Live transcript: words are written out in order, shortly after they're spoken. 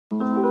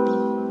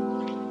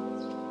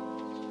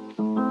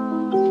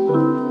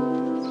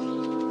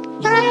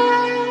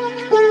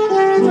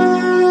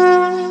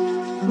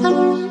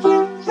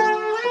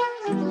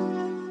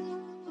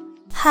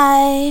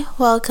Hi,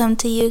 welcome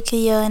to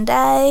Yukio and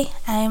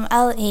I'm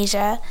Al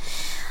Asia.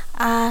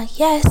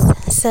 Yes,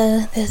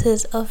 so this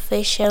is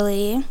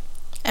officially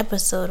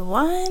episode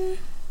 1.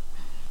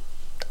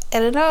 I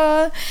don't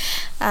know.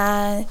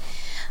 Uh,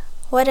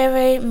 Whatever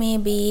it may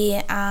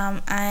be,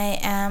 I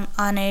am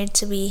honored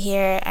to be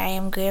here. I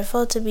am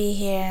grateful to be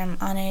here. I'm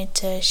honored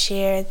to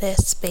share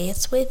this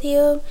space with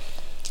you.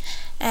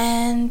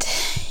 And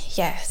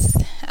yes,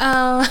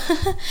 I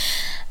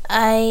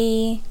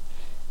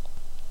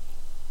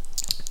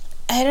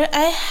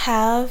I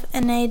have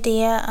an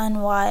idea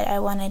on what I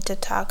wanted to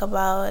talk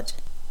about.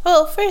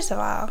 Well, first of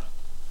all,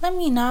 let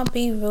me not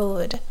be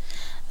rude.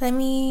 Let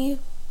me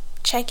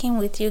check in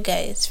with you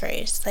guys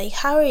first. Like,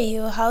 how are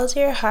you? How's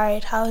your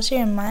heart? How's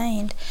your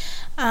mind?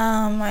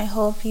 I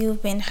hope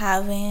you've been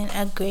having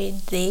a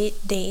great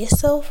day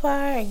so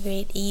far, a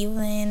great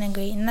evening, a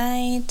great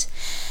night.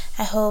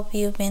 I hope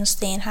you've been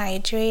staying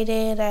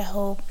hydrated. I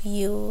hope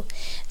you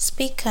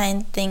speak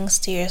kind things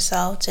to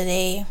yourself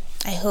today.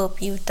 I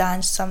hope you've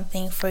done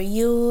something for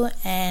you,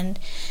 and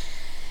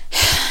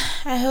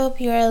I hope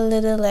you're a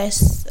little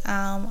less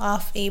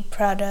of a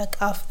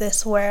product of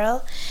this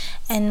world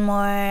and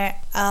more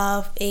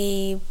of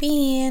a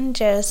being,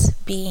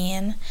 just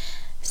being.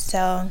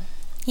 So,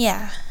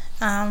 yeah,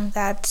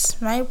 that's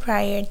my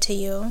prayer to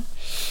you.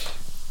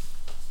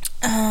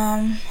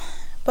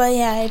 But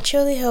yeah, I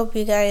truly hope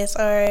you guys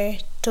are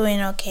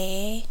doing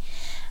okay.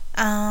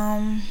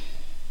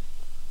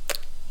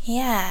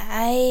 Yeah,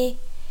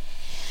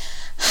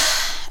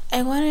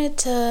 I wanted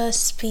to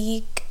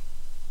speak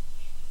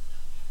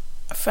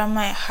from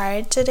my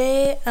heart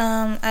today.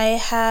 I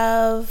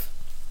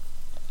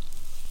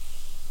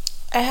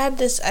had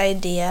this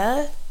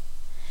idea,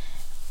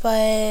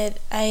 but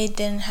I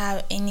didn't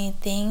have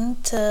anything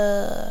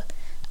to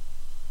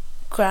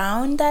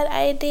ground that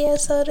idea,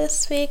 so to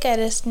speak. I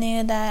just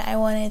knew that I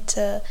wanted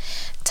to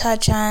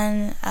touch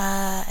on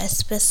a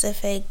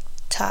specific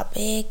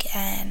topic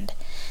and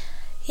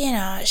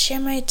share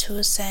my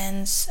 2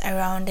 cents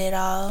around it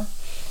all.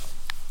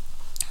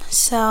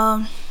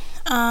 So,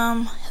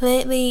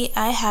 lately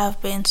I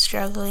have been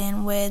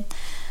struggling with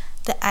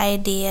the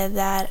idea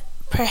that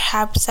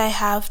perhaps I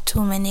have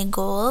too many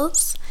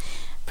goals,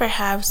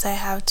 perhaps I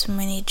have too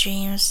many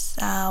dreams,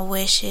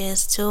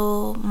 wishes,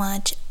 too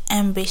much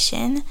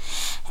ambition,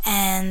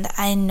 and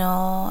I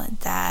know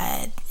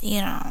that,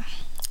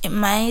 it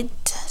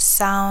might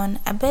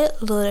sound a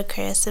bit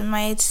ludicrous, it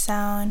might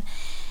sound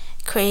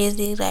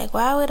crazy, like,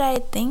 why would I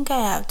think I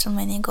have too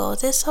many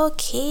goals? It's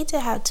okay to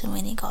have too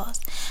many goals.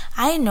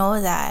 I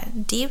know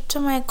that deep to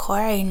my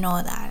core. I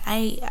know that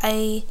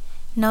I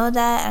know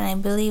that, and I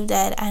believe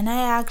that, and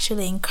I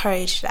actually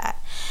encourage that.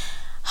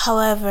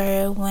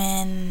 However,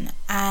 when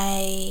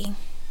I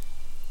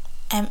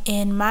am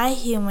in my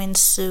human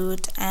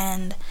suit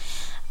and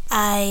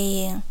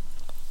I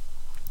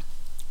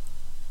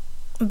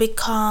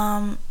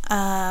become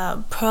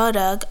a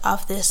product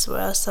of this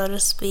world, so to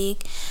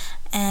speak,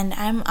 and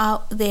I'm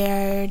out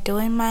there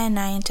doing my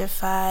 9 to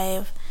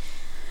 5,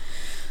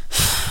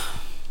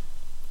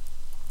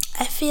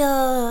 I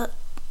feel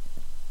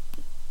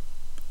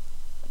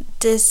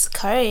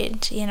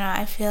discouraged.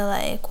 I feel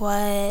like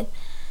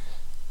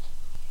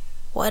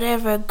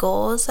whatever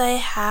goals I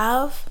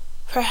have,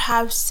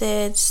 perhaps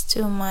it's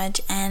too much,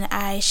 and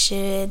I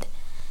should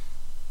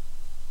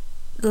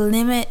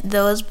limit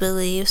those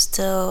beliefs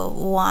to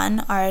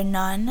one or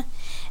none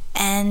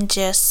and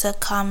just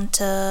succumb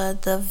to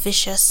the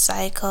vicious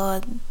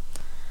cycle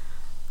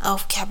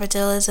of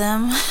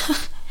capitalism.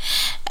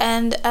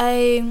 And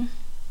I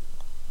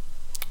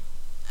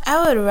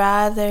would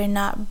rather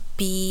not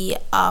be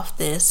of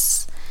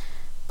this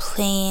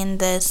plane,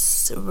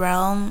 this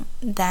realm,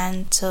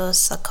 than to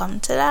succumb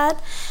to that.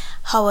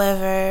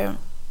 However,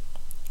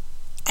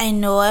 I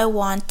know I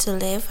want to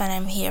live and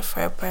I'm here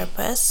for a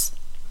purpose.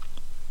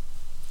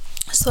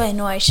 So I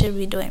know I should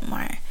be doing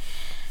more,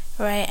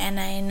 right? And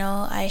I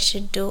know I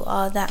should do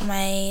all that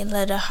my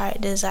little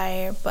heart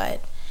desire,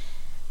 but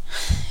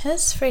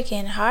it's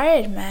freaking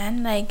hard,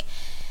 man. Like,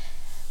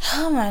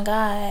 oh my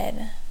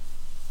god.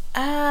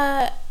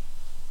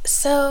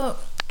 So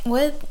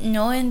with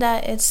knowing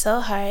that it's so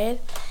hard,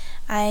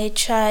 I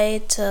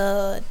try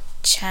to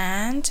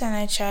chant and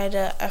I try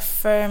to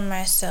affirm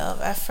myself,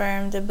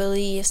 affirm the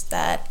beliefs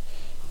that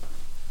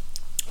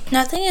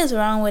nothing is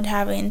wrong with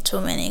having too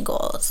many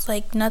goals.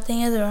 Like,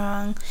 nothing is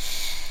wrong.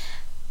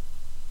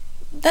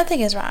 Nothing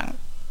is wrong.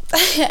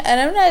 And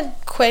I'm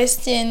not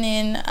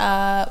questioning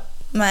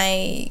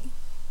my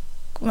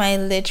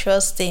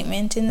literal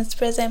statement in this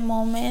present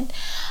moment.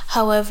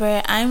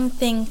 However, I'm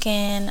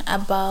thinking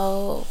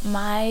about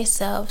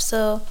myself.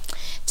 So,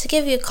 to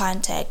give you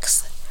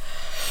context,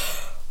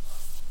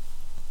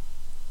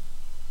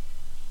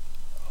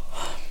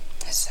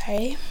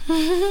 sorry.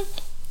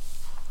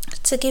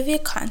 To give you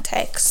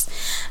context,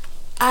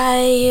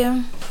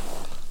 I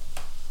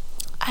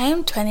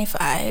am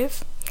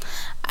 25.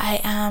 I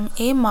am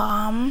a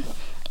mom.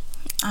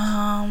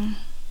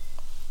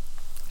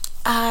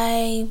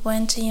 I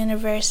went to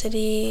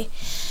university,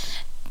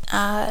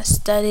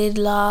 studied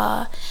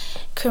law,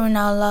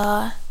 criminal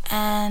law,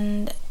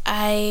 and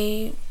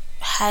I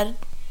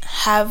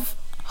have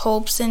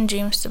hopes and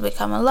dreams to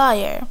become a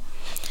lawyer.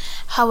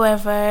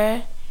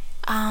 However,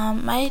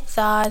 my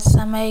thoughts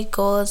and my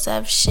goals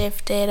have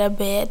shifted a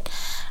bit.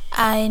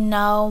 I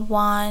now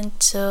want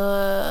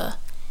to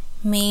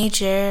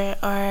major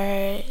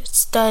or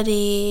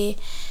study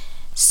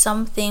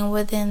something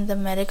within the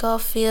medical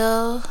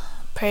field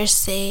per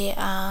se,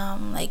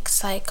 like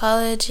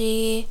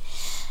psychology.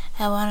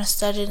 I want to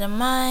study the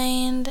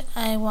mind.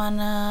 I want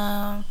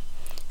to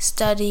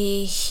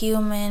study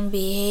human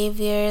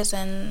behaviors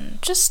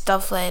and just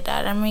stuff like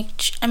that.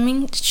 I'm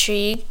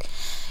intrigued.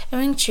 I'm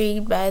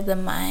intrigued by the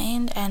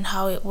mind and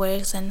how it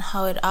works and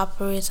how it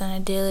operates on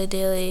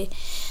a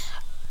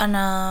on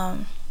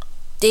a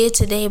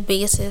day-to-day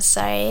basis.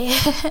 Sorry,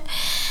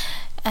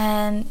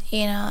 and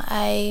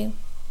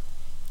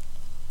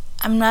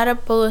I'm not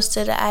opposed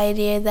to the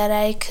idea that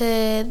I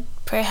could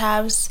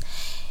perhaps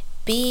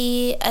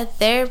be a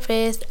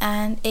therapist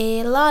and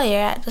a lawyer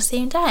at the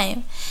same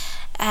time.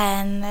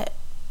 And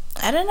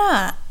I don't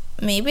know,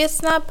 maybe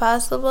it's not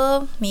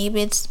possible,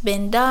 maybe it's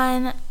been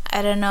done,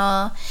 I don't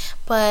know,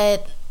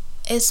 but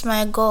it's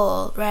my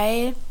goal,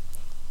 right?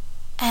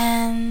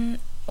 And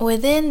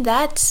within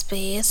that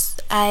space,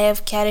 I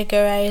have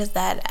categorized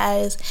that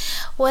as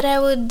what I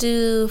would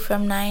do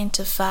from 9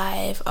 to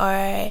 5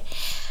 or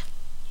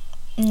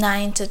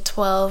 9 to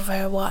 12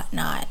 or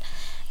whatnot.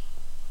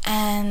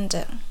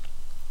 And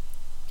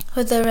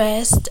with the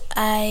rest,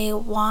 I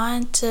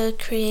want to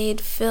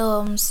create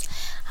films.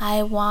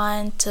 I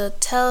want to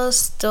tell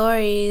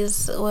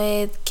stories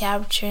with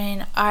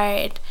capturing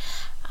art.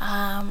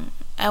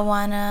 I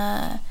want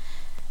to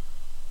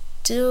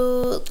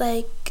do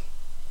like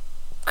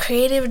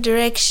creative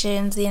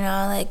directions,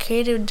 like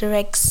creative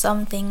direct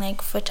something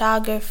like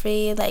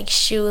photography, like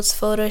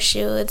photo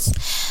shoots,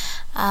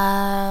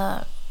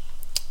 a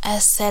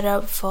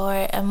setup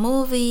for a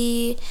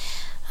movie.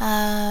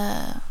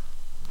 I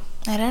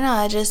don't know,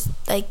 I just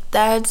like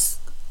that's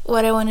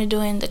what I want to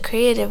do in the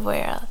creative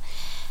world.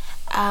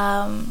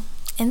 And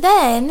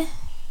then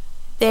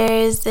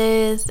there's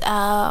this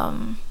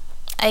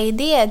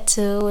idea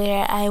too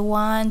where I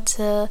want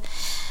to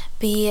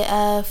be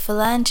a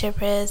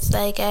philanthropist.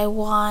 Like I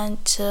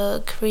want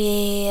to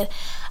create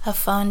a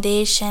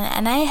foundation,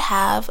 and I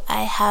have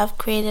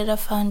created a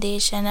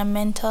foundation, a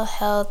mental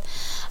health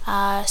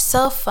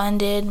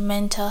self-funded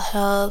mental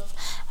health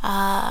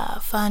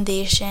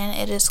foundation.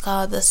 It is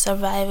called the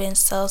Surviving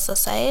Soul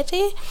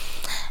Society,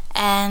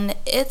 and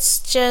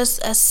it's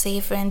just a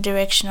safe and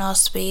directional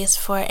space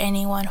for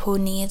anyone who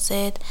needs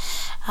it.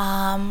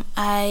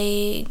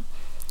 I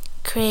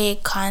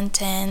create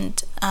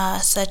content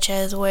such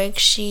as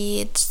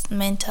worksheets,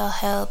 mental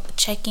health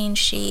checking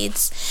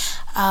sheets,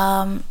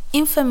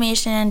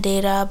 information and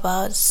data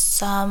about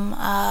some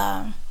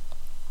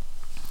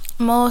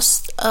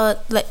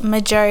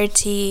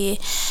majority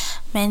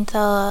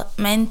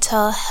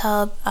mental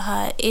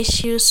health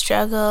issues,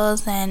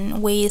 struggles,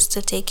 and ways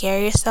to take care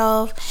of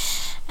yourself,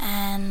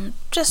 and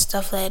just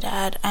stuff like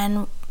that.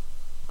 And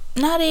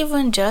not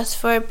even just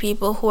for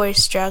people who are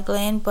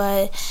struggling,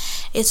 but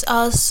it's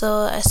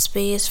also a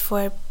space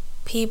for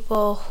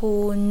people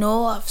who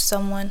know of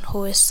someone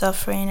who is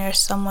suffering or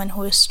someone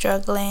who is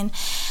struggling,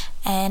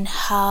 and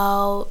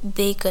how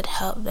they could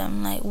help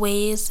them, like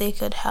ways they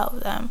could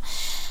help them.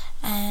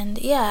 And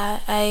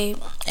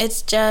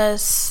it's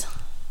just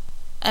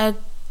a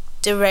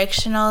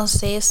directional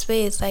safe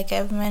space, like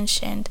I've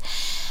mentioned.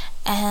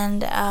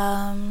 And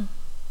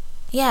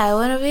I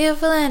want to be a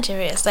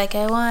philanthropist. Like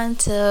I want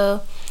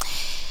to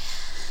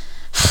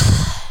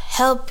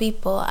help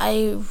people.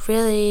 I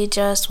really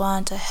just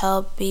want to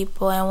help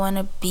people. I want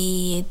to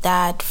be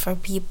that for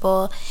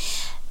people,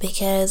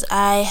 because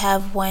I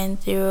have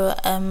went through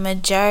a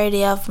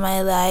majority of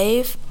my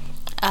life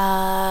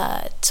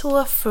too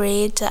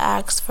afraid to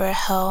ask for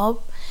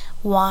help,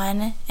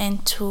 one,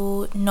 and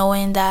two,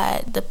 knowing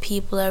that the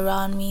people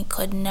around me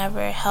could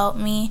never help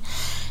me.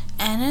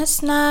 And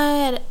it's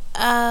not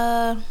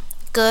a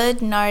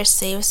good nor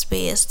safe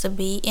space to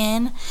be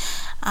in.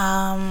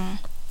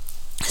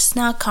 It's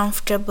not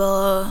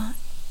comfortable,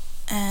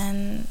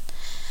 and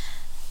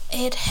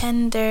it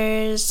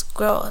hinders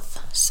growth.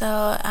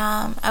 So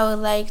I would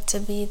like to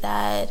be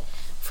that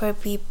for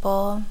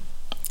people,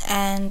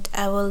 and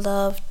I would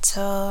love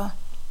to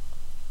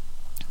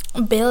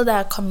build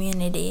a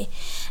community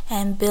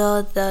and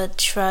build the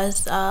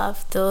trust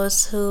of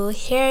those who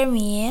hear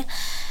me,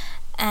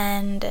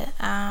 and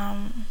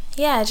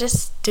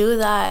just do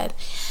that.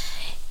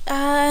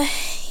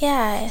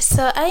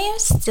 So I am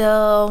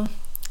still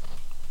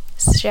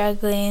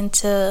struggling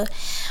to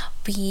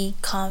be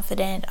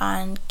confident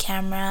on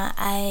camera.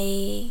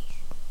 I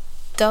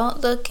don't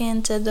look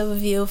into the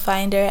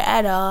viewfinder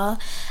at all.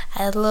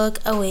 I look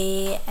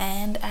away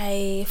and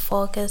I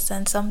focus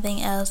on something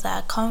else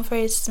that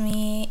comforts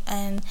me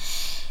and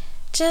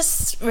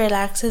just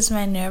relaxes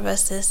my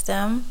nervous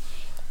system.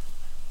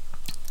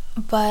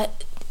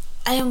 But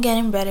I am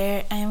getting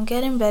better. I am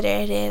getting better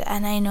at it,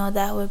 and I know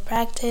that with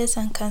practice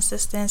and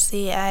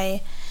consistency,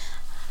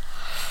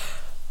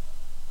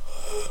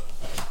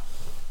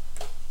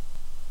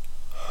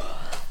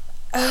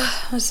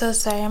 I'm so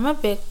sorry. I'm a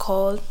bit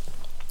cold.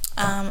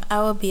 I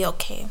will be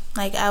okay.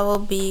 Like I will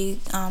be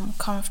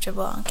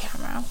comfortable on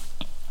camera.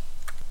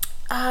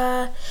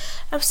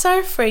 I'm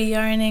sorry for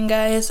yarning,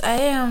 guys. I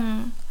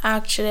am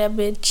actually a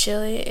bit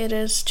chilly. It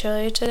is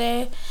chilly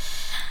today.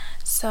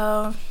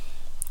 So,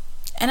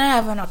 and I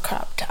have on a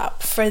crop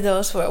top. For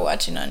those who are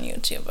watching on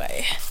YouTube,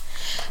 I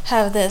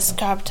have this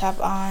crop top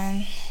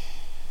on.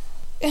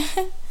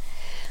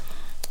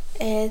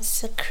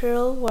 It's a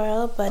cruel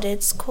world, but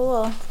it's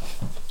cool.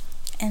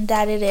 And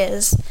that it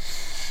is.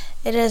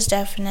 It is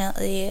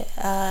definitely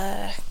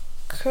a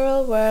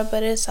cruel world,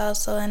 but it's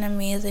also an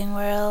amazing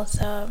world.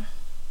 So,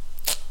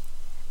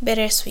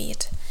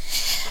 bittersweet.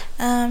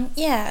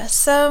 Yeah,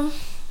 so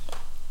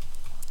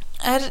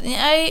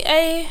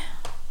I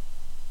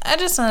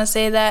just want to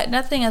say that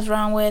nothing is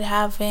wrong with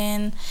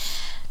having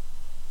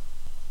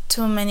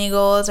too many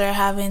goals or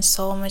having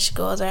so much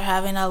goals or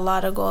having a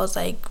lot of goals.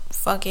 Like,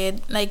 fuck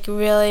it. Like,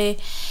 really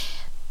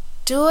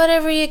do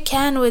whatever you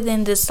can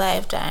within this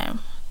lifetime.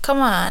 Come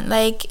on.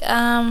 Like,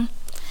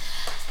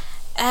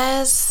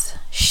 as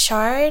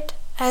short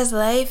as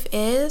life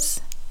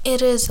is,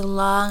 it is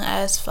long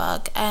as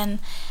fuck. And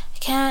I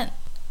can't,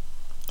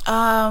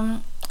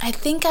 I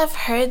think I've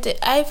heard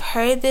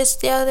this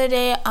the other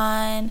day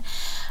on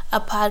a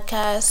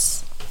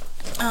podcast.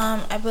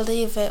 I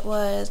believe it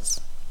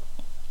was,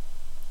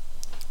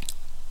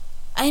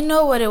 I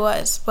know what it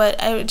was,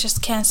 but I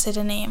just can't say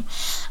the name.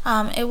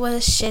 It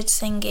was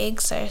Shits and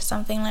Gigs or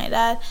something like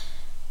that.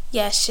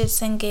 Yeah,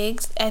 Shits and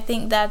Gigs. I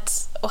think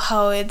that's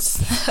how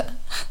it's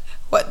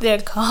what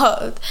they're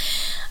called.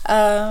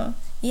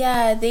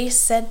 Yeah, they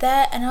said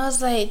that, and I was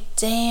like,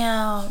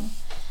 damn,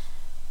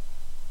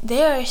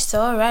 they are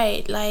so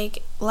right.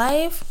 Like,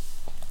 life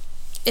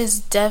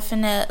is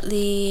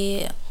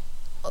definitely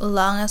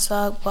long as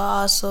fuck, but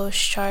also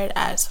short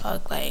as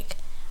fuck. Like,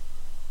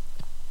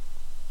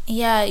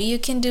 yeah, you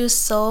can do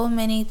so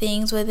many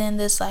things within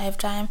this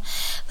lifetime.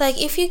 Like,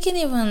 if you can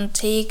even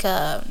take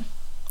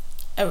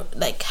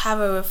like have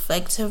a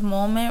reflective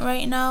moment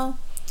right now,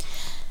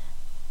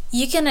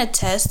 you can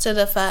attest to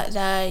the fact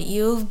that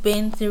you've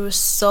been through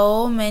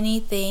so many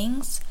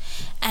things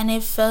and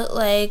it felt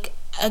like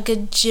a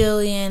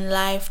gajillion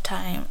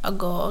lifetime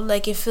ago.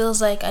 Like, it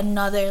feels like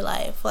another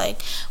life.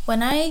 Like,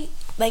 when I,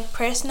 like,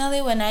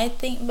 personally, when I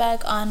think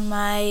back on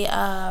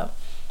my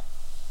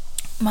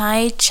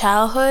my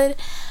childhood,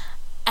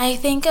 I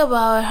think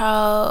about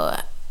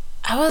how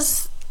I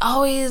was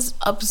always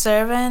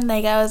observant.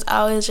 Like, I was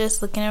always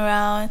just looking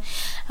around,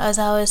 I was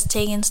always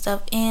taking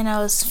stuff in, I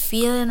was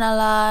feeling a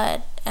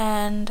lot.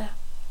 And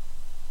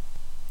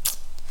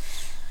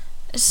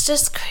it's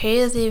just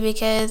crazy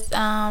because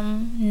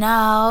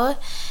now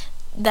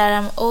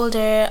that I'm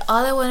older,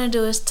 all I want to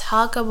do is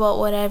talk about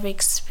what I've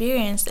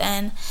experienced.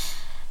 And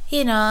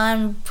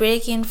I'm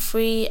breaking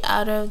free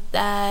out of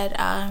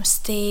that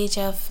stage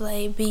of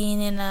like being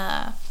in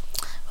a,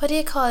 what do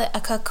you call it,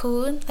 a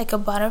cocoon, like a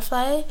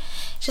butterfly,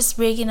 just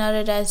breaking out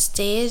of that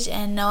stage.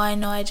 And now I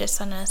know I just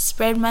want to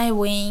spread my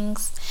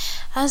wings.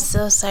 I'm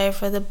so sorry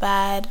for the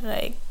bad,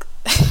 like,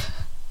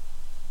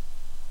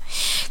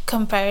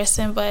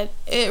 comparison, but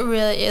it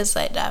really is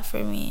like that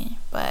for me.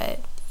 But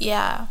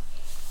yeah,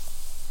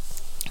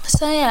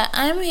 so yeah,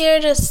 I'm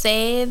here to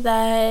say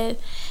that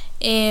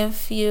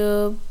if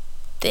you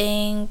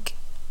think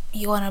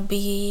you want to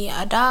be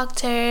a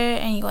doctor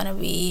and you want to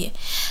be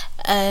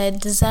a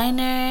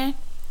designer,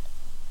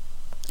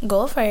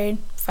 go for it.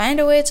 Find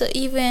a way to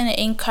even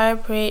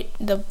incorporate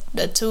the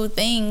two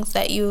things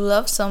that you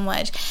love so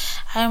much.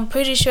 I'm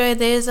pretty sure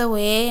there's a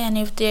way, and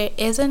if there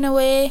isn't a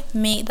way,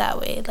 make that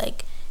way.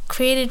 Like,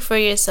 create it for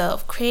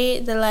yourself.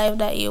 Create the life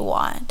that you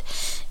want.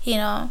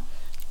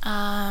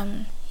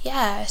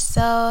 Yeah,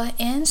 so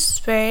in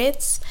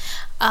spirits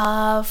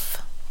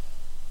of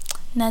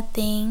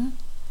nothing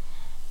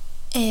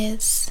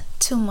is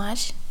too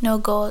much, no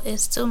goal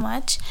is too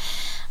much,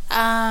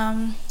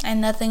 and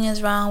nothing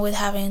is wrong with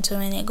having too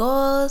many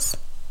goals.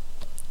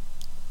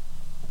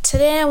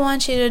 Today I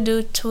want you to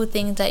do two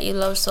things that you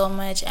love so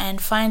much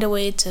and find a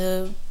way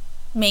to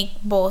make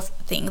both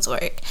things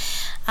work.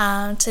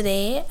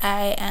 Today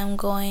I am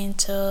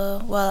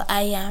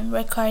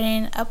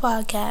recording a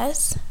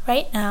podcast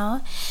right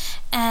now,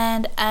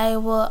 and I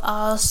will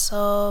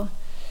also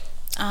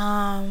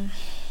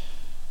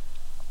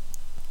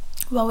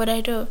what would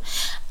I do?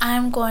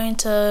 I'm going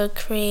to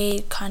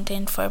create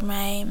content for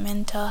my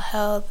mental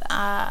health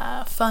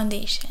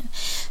foundation.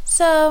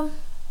 So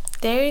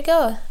there you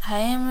go. I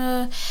am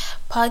a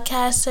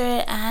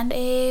podcaster and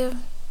a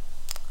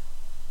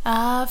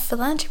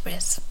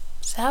philanthropist.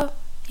 So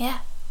yeah,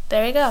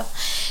 there we go.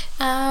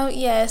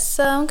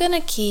 So I'm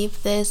gonna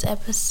keep this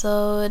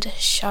episode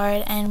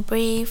short and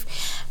brief.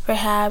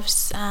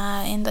 Perhaps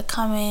in the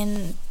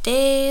coming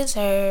days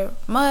or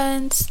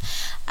months,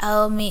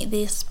 I'll make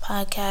these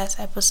podcast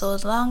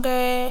episodes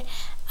longer.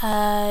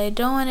 I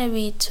don't want to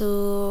be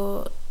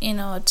too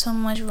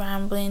much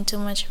rambling, too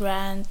much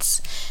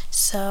rants.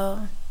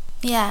 So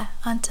yeah,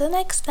 until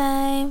next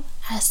time,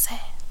 I say.